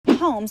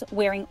homes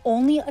wearing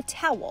only a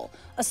towel,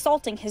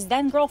 assaulting his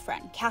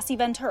then-girlfriend, Cassie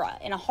Ventura,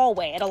 in a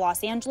hallway at a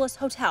Los Angeles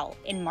hotel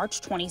in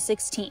March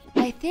 2016.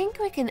 I think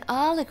we can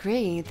all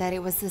agree that it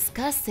was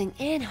disgusting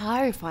and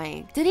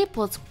horrifying. Diddy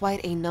puts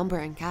quite a number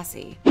on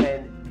Cassie.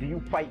 And do you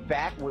fight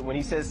back when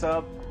he says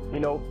you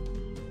know?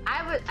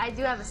 I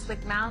do have a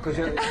slick mouth. Cause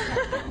you're,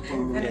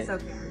 and it's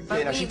okay. But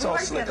yeah, no, she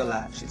talks slick a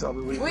lot. She talks.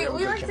 We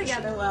work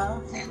together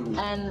well,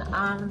 and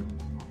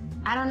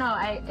I don't know.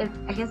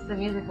 I guess the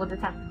music will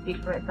just have to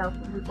speak for itself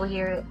when people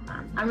hear it.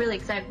 I'm really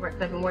excited for it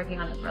because I've been working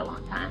on it for a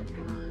long time.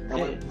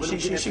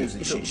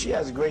 She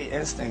has great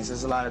instincts.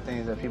 There's a lot of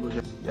things that people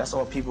that's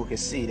all people can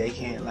see. They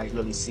can't like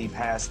really see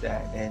past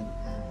that,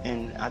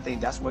 and I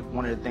think that's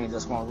one of the things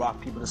that's going to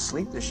rock people to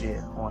sleep this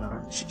year on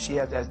her. She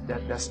has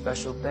that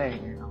special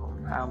thing. You know,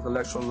 Pounds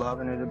Electro Love,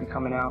 and it'll be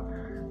coming out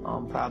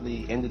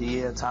probably end of the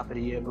year, top of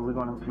the year. But we're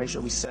going to make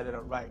sure we set it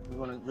up right.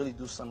 We're going to really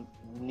do some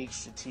unique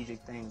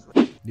strategic things with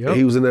it. Yep.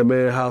 He was in that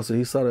man's house and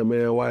he saw that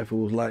man's wife who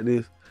was like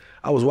this.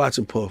 I was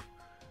watching Puff.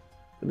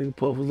 And nigga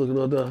Puff was looking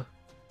up there.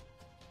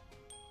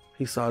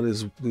 He saw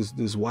this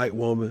white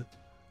woman.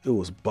 It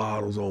was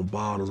bottles on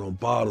bottles on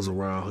bottles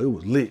around her. It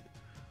was lit.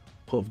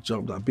 Puff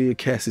jumped out. Me and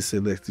Cassie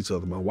sitting next to each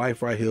other. My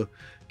wife right here,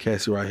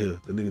 Cassie right here.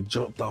 The nigga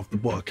jumped off the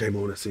bar, came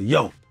over and said,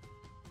 yo,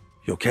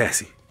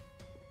 Cassie,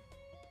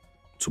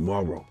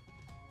 tomorrow,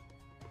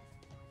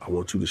 I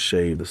want you to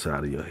shave the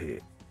side of your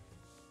head.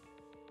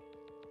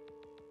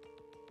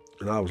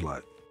 And I was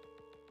like,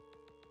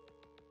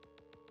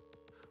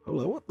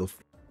 what the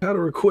kind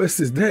of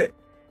request is that?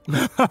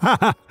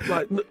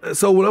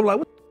 So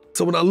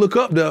when I look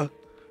up there,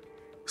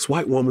 this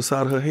white woman's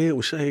side of her head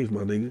was shaved,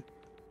 my nigga.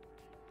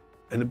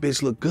 And the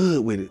bitch looked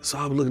good with it. So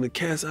I was looking at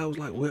Cassie, I was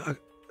like,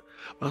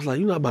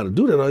 you're not about to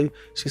do that, are you?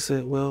 She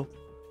said, well,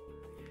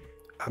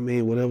 I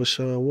mean, whatever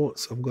Sean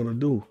wants, I'm gonna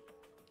do.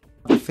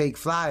 A fake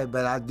flyer,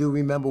 but I do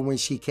remember when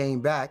she came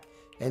back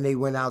and they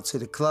went out to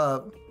the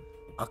club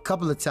a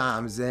couple of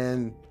times,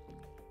 and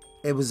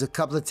it was a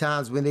couple of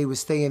times when they would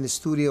stay in the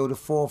studio to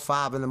 4 or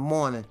 5 in the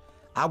morning.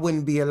 I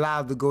wouldn't be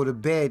allowed to go to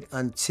bed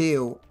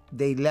until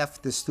they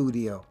left the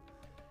studio.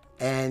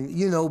 And,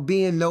 you know,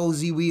 being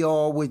nosy, we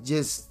all would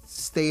just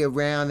stay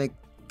around and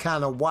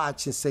kind of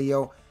watch and say,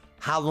 yo,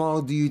 how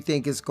long do you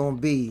think it's gonna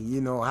be?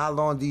 You know, how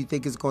long do you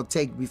think it's gonna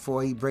take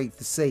before he break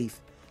the safe?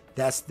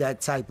 That's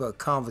that type of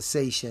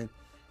conversation.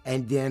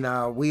 And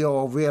then we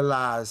all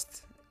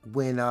realized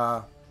when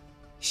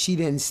she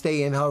didn't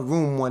stay in her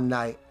room one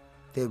night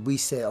that we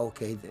said,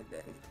 okay,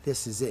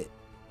 this is it.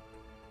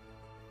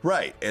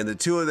 Right, and the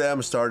two of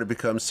them started to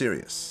become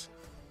serious.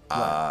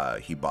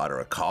 Right. He bought her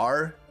a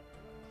car.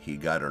 He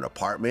got her an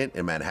apartment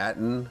in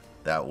Manhattan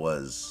that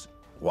was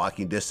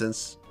walking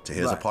distance to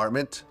his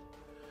apartment.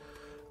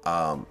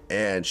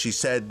 And she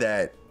said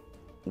that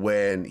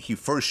when he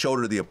first showed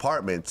her the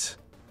apartment,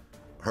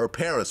 her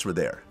parents were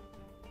there.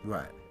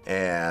 Right.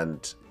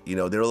 And, you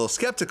know, they're a little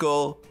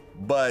skeptical,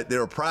 but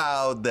they're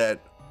proud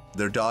that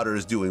their daughter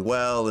is doing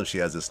well and she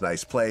has this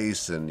nice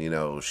place and, you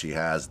know, she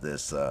has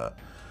this,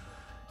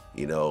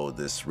 you know,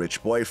 this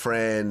rich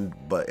boyfriend,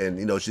 and,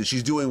 you know,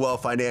 she's doing well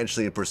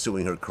financially and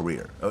pursuing her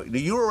career. Were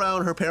you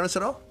around her parents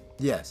at all?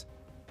 Yes.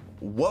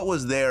 What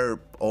was their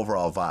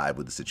overall vibe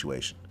with the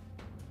situation?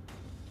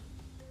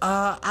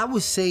 I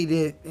would say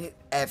that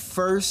at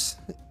first,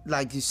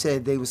 like you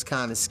said, they was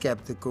kind of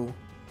skeptical.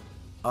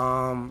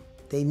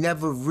 They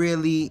never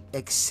really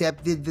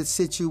accepted the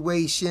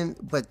situation,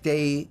 but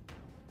they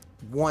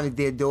wanted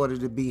their daughter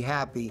to be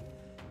happy.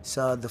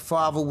 So the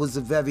father was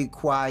very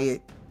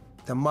quiet.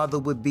 The mother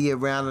would be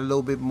around a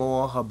little bit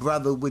more. Her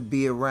brother would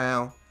be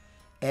around.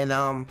 And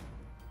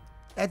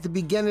at the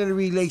beginning of the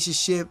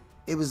relationship,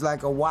 it was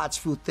like a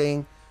watchful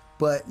thing.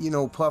 But, you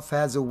know, Puff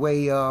has a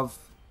way of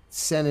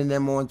sending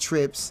them on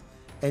trips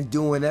and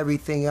doing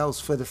everything else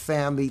for the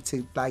family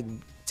to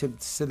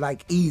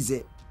ease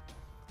it.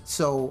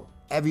 So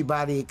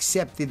everybody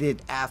accepted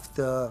it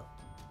after,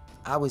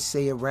 I would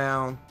say,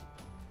 around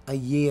a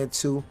year or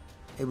two.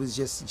 It was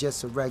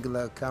just a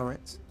regular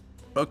occurrence.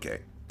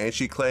 Okay. And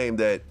she claimed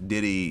that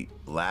Diddy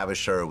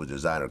lavished her with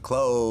designer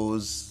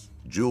clothes,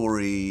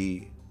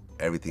 jewelry,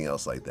 everything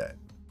else like that.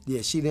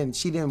 Yeah, she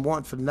didn't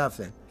want for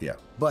nothing. Yeah.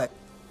 But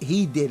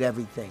he did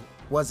everything.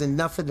 Wasn't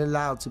nothing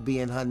allowed to be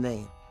in her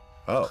name.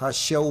 Oh. Her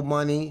show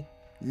money,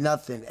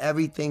 nothing.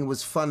 Everything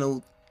was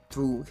funneled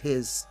through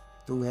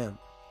him.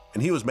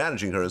 And he was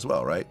managing her as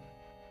well, right?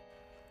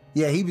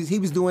 Yeah, he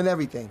was doing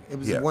everything. It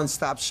was a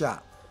one-stop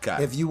shop.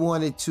 Got it. If you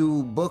wanted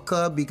to book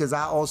her, because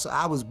I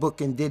was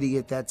booking Diddy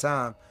at that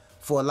time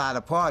for a lot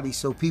of parties,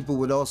 so people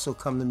would also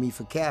come to me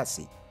for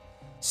Cassie.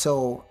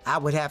 So I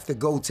would have to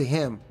go to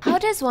him. How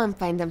does one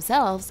find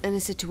themselves in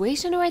a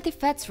situation where the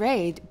feds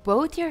raid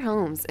both your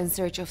homes in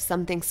search of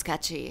something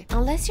sketchy,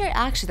 unless you're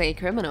actually a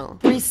criminal?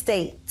 3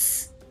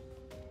 states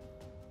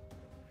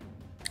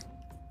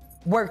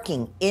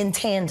working in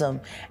tandem,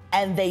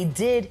 and they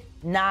did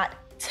not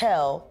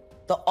tell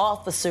the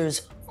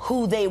officers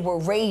who they were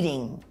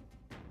raiding.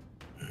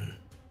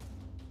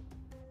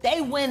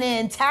 They went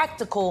in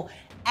tactical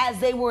as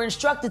they were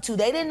instructed to.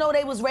 They didn't know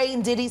they was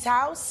raiding Diddy's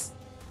house.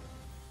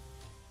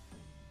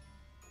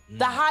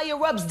 The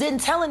higher-ups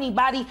didn't tell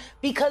anybody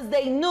because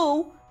they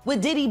knew,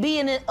 with Diddy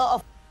being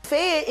a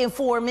Fed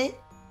informant,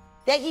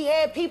 that he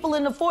had people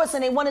in the force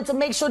and they wanted to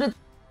make sure that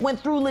went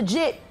through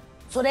legit.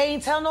 So they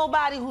ain't tell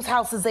nobody whose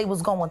houses they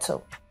was going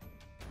to.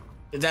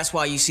 That's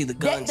why you see the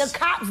guns. The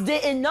cops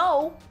didn't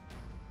know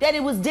that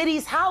it was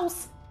Diddy's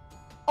house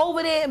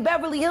over there in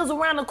Beverly Hills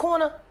around the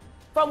corner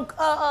from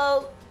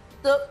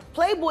the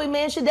Playboy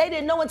Mansion. They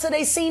didn't know until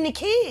they seen the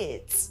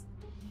kids.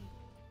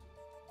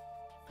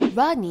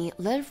 Rodney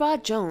Lil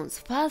Rod Jones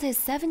filed his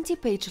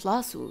 70-page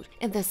lawsuit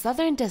in the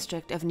Southern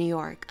District of New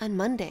York on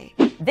Monday.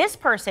 This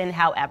person,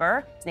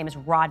 however, his name is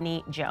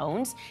Rodney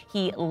Jones.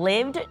 He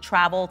lived,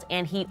 traveled,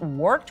 and he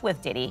worked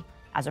with Diddy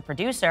as a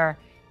producer,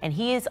 and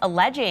he is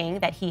alleging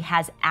that he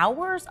has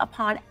hours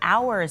upon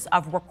hours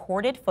of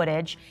recorded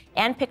footage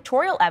and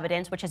pictorial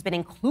evidence, which has been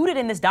included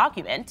in this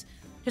document,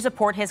 to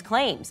support his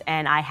claims.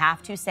 And I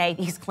have to say,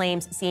 these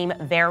claims seem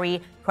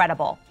very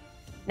credible.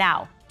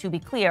 Now, to be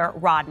clear,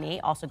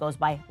 Rodney, also goes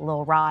by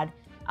Lil Rod,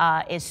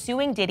 is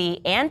suing Diddy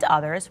and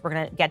others, we're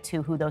gonna get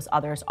to who those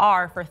others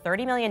are, for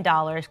 $30 million,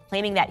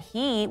 claiming that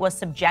he was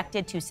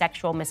subjected to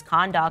sexual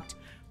misconduct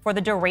for the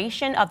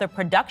duration of the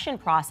production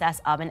process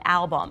of an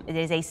album. It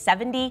is a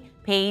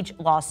 70-page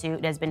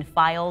lawsuit that has been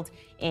filed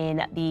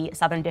in the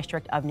Southern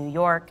District of New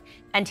York,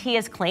 and he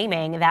is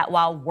claiming that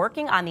while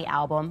working on the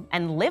album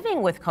and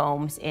living with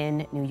Combs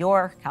in New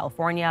York,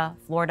 California,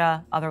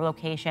 Florida, other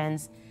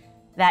locations,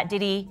 that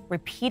Diddy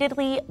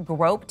repeatedly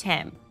groped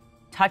him,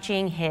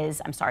 touching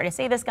his, I'm sorry to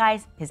say this,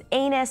 guys, his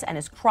anus and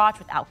his crotch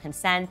without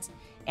consent,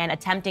 and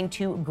attempting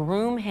to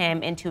groom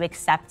him into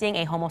accepting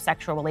a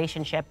homosexual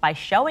relationship by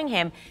showing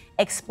him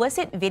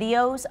explicit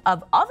videos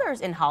of others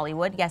in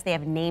Hollywood. Yes, they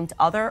have named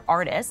other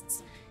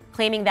artists,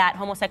 claiming that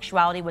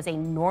homosexuality was a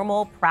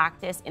normal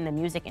practice in the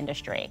music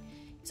industry.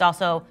 He's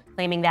also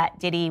claiming that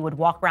Diddy would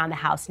walk around the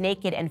house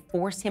naked and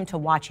force him to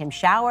watch him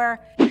shower.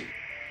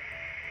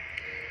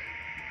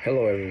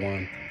 Hello,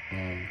 everyone.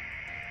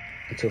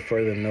 Until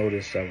further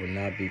notice, I would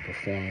not be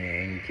performing at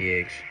any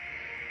gigs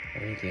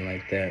or anything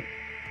like that.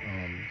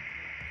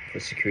 For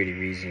security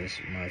reasons,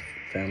 my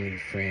family,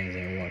 friends,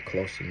 and everyone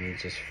close to me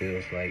just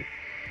feels like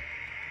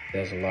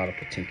there's a lot of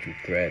potential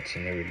threats,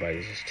 and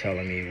everybody's just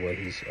telling me what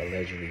he's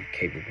allegedly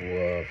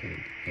capable of,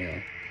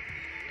 and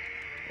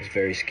it's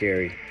very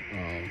scary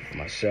for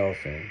myself,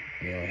 and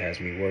it has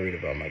me worried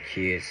about my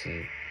kids,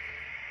 and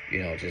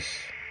just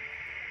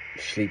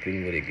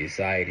sleeping with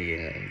anxiety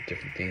and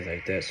different things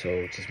like that.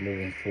 So just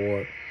moving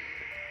forward,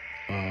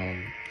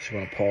 just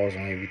want to pause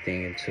on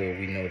everything until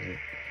we know that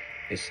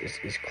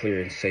it's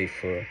clear and safe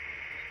for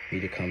me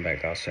to come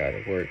back outside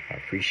of work. I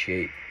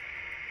appreciate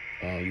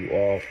you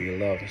all for your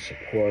love and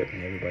support,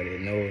 and everybody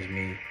that knows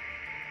me,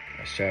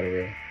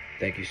 etc.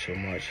 Thank you so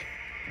much.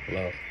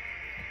 Love.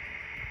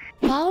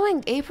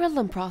 Following April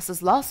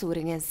Lamprosa's lawsuit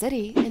against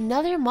Diddy,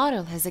 another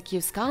model has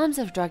accused Combs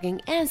of drugging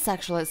and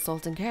sexually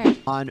assaulting her.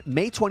 On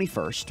May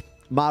 21st,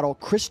 model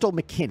Crystal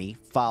McKinney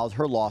filed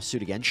her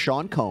lawsuit against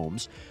Sean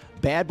Combs,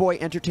 Bad Boy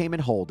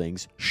Entertainment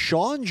Holdings,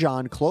 Sean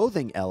John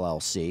Clothing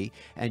LLC,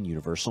 and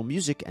Universal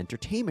Music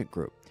Entertainment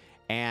Group.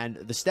 And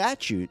the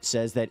statute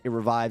says that it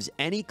revives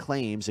any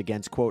claims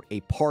against, quote, a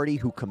party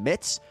who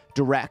commits,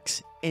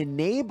 directs,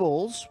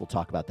 enables, we'll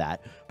talk about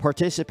that,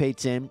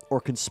 participates in, or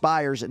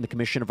conspires in the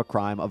commission of a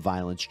crime of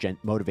violence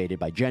motivated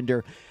by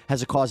gender,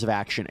 has a cause of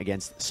action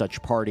against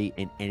such party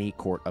in any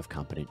court of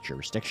competent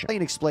jurisdiction.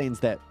 It explains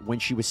that when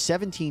she was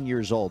 17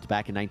 years old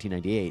back in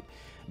 1998,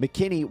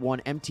 McKinney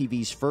won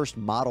MTV's first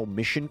model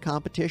mission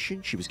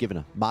competition. She was given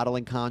a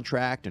modeling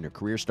contract, and her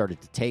career started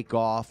to take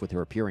off with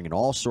her appearing in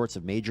all sorts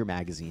of major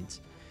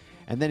magazines.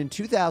 And then in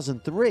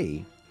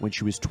 2003, when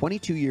she was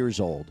 22 years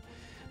old,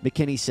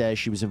 McKinney says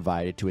she was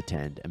invited to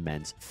attend a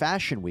men's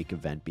fashion week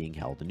event being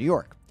held in New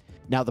York.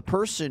 Now, the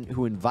person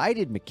who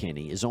invited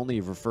McKinney is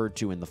only referred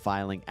to in the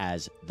filing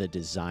as the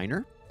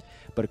designer.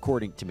 But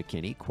according to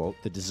McKinney, quote,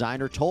 the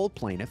designer told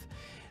plaintiff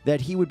that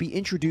he would be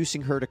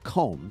introducing her to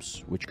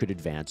Combs, which could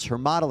advance her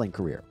modeling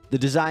career. The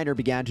designer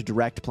began to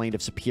direct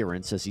plaintiff's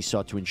appearance as he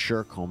sought to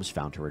ensure Combs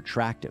found her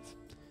attractive.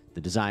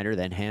 The designer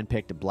then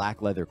handpicked a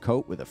black leather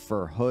coat with a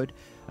fur hood,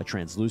 a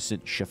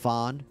translucent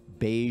chiffon,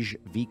 beige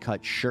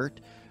V-cut shirt,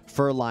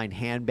 fur-lined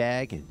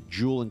handbag, and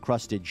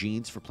jewel-encrusted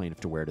jeans for plaintiff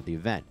to wear to the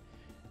event.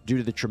 Due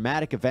to the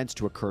traumatic events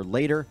to occur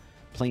later,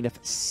 plaintiff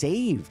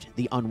saved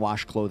the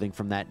unwashed clothing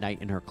from that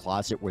night in her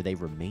closet, where they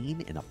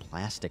remain in a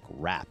plastic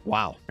wrap.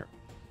 Wow.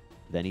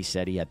 Then he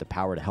said he had the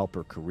power to help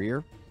her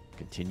career,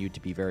 continued to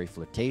be very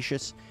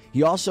flirtatious.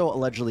 He also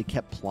allegedly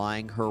kept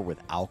plying her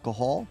with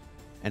alcohol,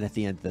 and at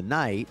the end of the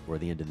night, or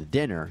the end of the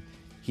dinner,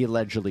 he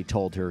allegedly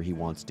told her he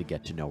wants to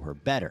get to know her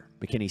better.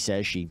 McKinney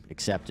says she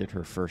accepted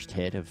her first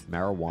hit of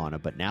marijuana,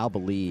 but now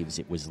believes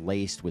it was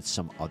laced with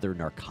some other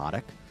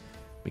narcotic.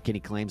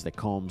 McKinney claims that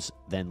Combs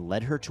then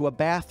led her to a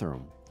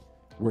bathroom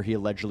where he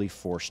allegedly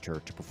forced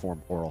her to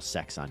perform oral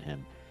sex on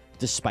him,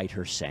 despite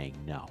her saying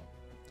no.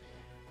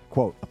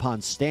 Quote, upon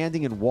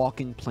standing and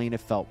walking,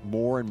 plaintiff felt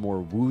more and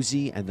more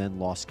woozy and then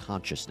lost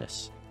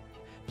consciousness.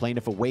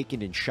 Plaintiff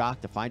awakened in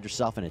shock to find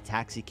herself in a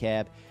taxi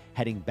cab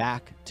heading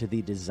back to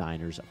the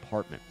designer's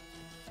apartment.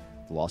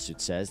 The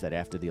lawsuit says that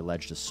after the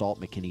alleged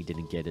assault, McKinney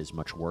didn't get as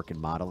much work in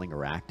modeling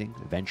or acting.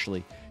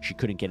 Eventually, she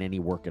couldn't get any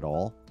work at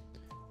all.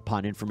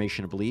 Upon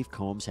information and belief,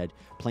 Combs had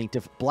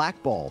plaintiff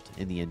blackballed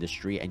in the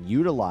industry and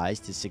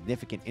utilized his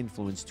significant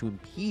influence to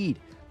impede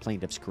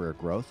plaintiff's career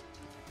growth.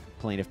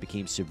 Plaintiff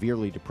became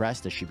severely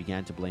depressed as she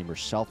began to blame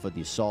herself for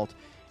the assault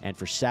and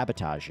for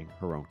sabotaging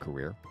her own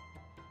career.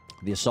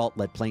 The assault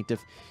led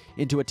plaintiff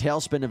into a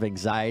tailspin of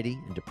anxiety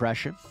and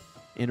depression.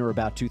 In or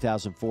about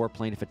 2004,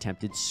 plaintiff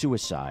attempted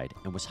suicide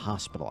and was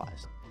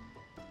hospitalized.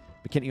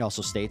 McKinney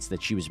also states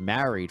that she was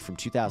married from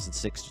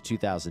 2006 to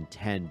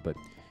 2010, but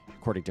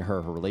according to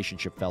her, her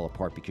relationship fell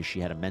apart because she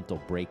had a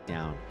mental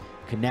breakdown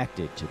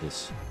connected to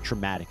this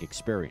traumatic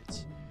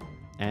experience.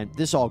 And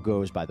this all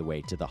goes, by the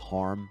way, to the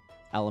harm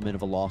element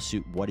of a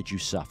lawsuit. What did you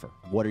suffer?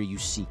 What are you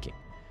seeking?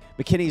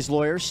 McKinney's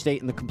lawyers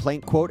state in the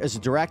complaint, quote, as a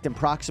direct and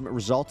proximate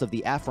result of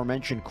the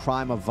aforementioned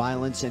crime of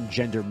violence and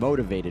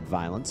gender-motivated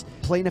violence,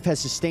 plaintiff has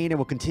sustained and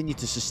will continue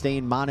to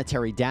sustain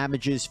monetary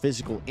damages,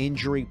 physical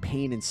injury,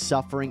 pain and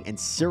suffering, and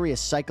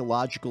serious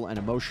psychological and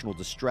emotional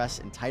distress,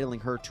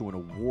 entitling her to an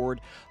award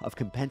of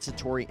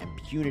compensatory and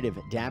punitive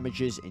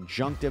damages,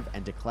 injunctive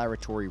and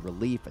declaratory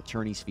relief,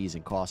 attorney's fees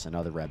and costs, and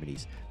other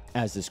remedies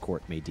as this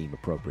court may deem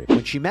appropriate.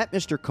 When she met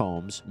Mr.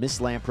 Combs, Ms.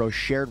 Lampros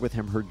shared with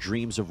him her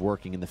dreams of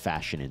working in the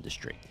fashion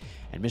industry.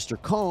 And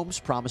Mr. Combs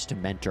promised to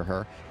mentor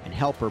her and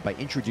help her by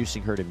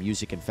introducing her to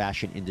music and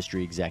fashion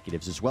industry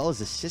executives, as well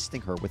as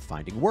assisting her with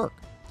finding work.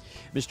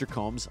 Mr.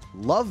 Combs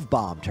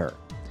love-bombed her.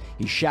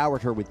 He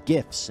showered her with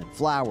gifts and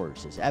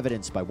flowers, as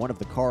evidenced by one of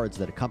the cards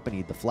that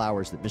accompanied the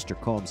flowers that Mr.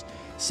 Combs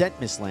sent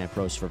Ms.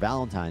 Lampros for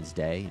Valentine's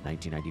Day in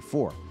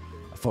 1994.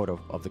 A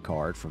photo of the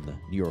card from the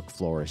New York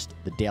florist,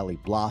 the Daily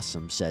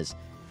Blossom, says,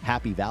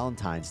 "Happy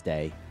Valentine's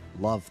Day,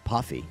 love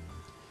Puffy."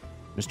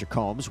 Mr.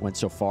 Combs went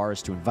so far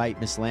as to invite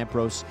Ms.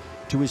 Lampros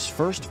to his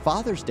first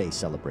Father's Day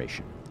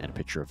celebration, and a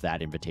picture of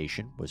that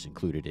invitation was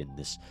included in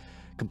this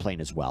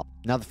complaint as well.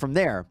 Now, from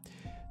there,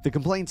 the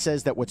complaint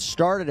says that what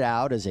started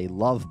out as a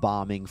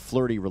love-bombing,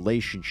 flirty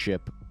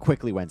relationship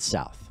quickly went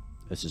south.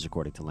 This is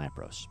according to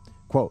Lampros.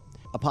 Quote,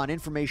 upon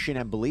information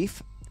and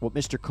belief, what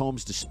Mr.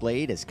 Combs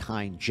displayed as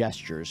kind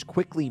gestures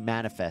quickly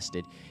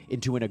manifested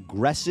into an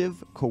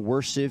aggressive,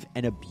 coercive,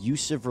 and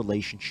abusive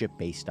relationship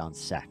based on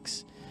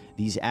sex.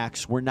 These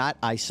acts were not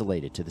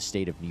isolated to the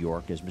state of New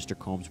York, as Mr.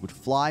 Combs would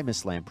fly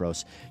Ms.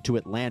 Lampros to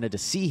Atlanta to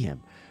see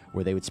him,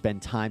 where they would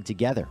spend time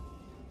together.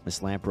 Ms.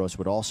 Lampros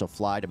would also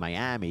fly to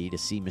Miami to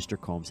see Mr.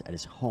 Combs at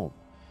his home.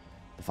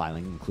 The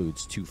filing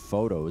includes 2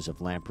 photos of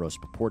Lampros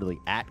purportedly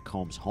at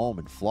Combs' home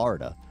in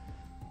Florida.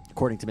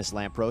 According to Ms.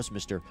 Lampros,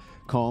 Mr.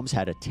 Combs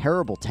had a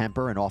terrible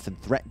temper and often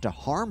threatened to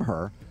harm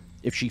her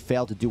if she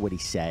failed to do what he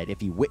said, if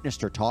he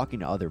witnessed her talking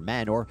to other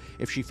men, or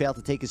if she failed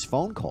to take his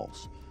phone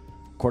calls.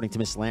 According to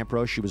Ms.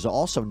 Lampros, she was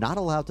also not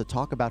allowed to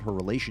talk about her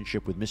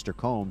relationship with Mr.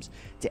 Combs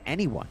to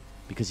anyone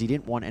because he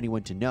didn't want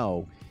anyone to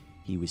know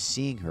he was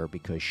seeing her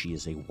because she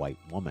is a white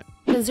woman.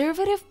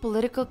 Conservative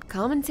political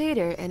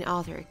commentator and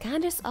author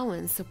Candace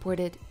Owens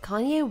supported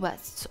Kanye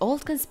West's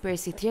old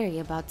conspiracy theory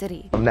about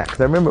Diddy. Because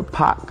I remember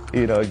Pac,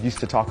 used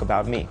to talk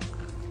about me.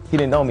 He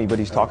didn't know me, but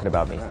he's talking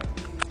about me.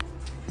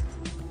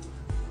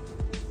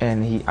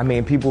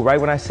 And people, right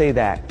when I say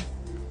that,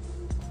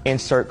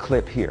 insert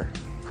clip here.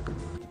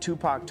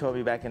 Tupac told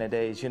me back in the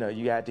days,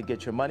 you had to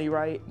get your money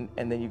right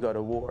and then you go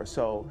to war.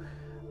 So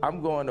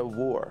I'm going to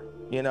war.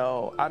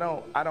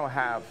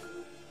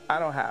 I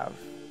don't have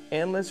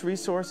endless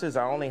resources.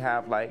 I only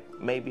have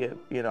maybe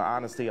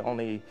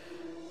only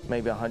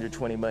maybe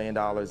 $120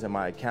 million in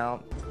my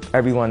account.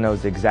 Everyone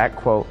knows the exact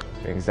quote,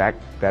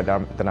 that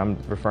I'm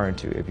referring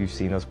to. If you've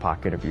seen those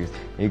Pac interviews,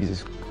 you can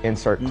just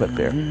insert clip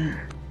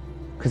there.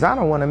 Because I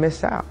don't want to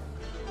miss out.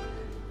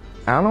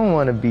 I don't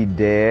want to be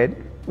dead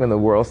when the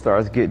world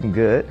starts getting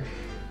good.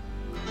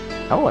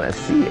 I want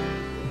to see it.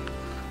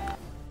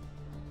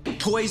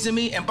 Poison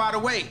me, and by the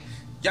way,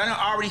 y'all done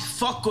already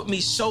fuck with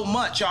me so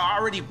much. Y'all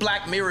already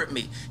black mirrored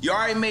me. You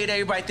already made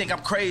everybody think I'm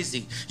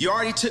crazy. You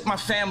already took my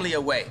family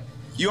away.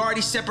 You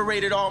already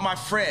separated all my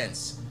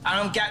friends.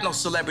 I don't got no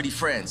celebrity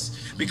friends.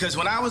 Because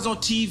when I was on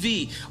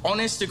TV, on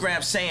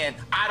Instagram saying,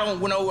 I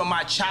don't know where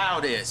my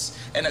child is,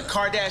 and the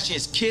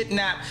Kardashians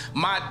kidnapped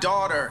my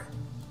daughter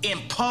in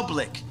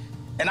public,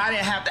 and I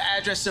didn't have the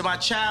address of my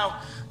child,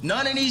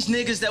 none of these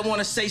niggas that want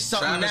to say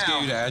something Travis now.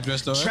 gave you the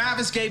address, though?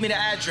 Travis gave me the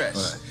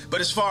address. Right.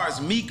 But as far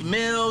as Meek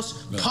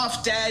Mills,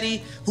 Puff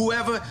Daddy,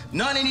 whoever,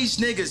 none of these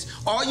niggas,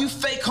 all you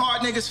fake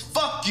hard niggas,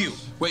 fuck you.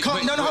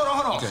 Hold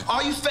on. Okay.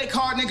 All you fake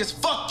hard niggas,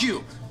 fuck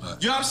you.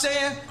 You know what I'm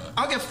saying?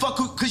 I don't give a fuck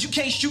because you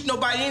can't shoot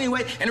nobody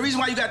anyway, and the reason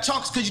why you got to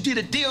talk is because you did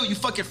a deal, you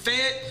fucking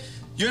fed.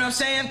 You know what I'm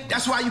saying?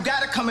 That's why you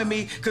got to come at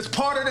me, because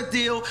part of the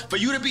deal for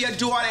you to be a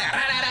do all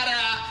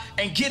that,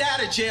 and get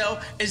out of jail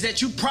is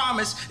that you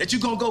promise that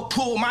you're gonna go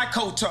pull my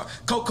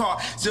co-car.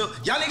 So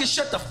y'all niggas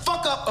shut the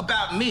fuck up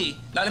about me.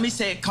 Now let me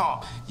say it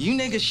calm. You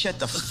niggas shut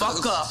the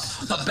fuck up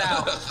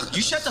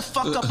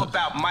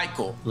about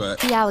Michael. Right.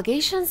 The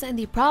allegations and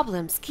the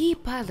problems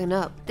keep piling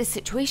up. The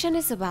situation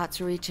is about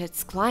to reach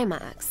its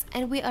climax,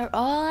 and we are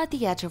all at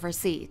the edge of our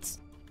seats.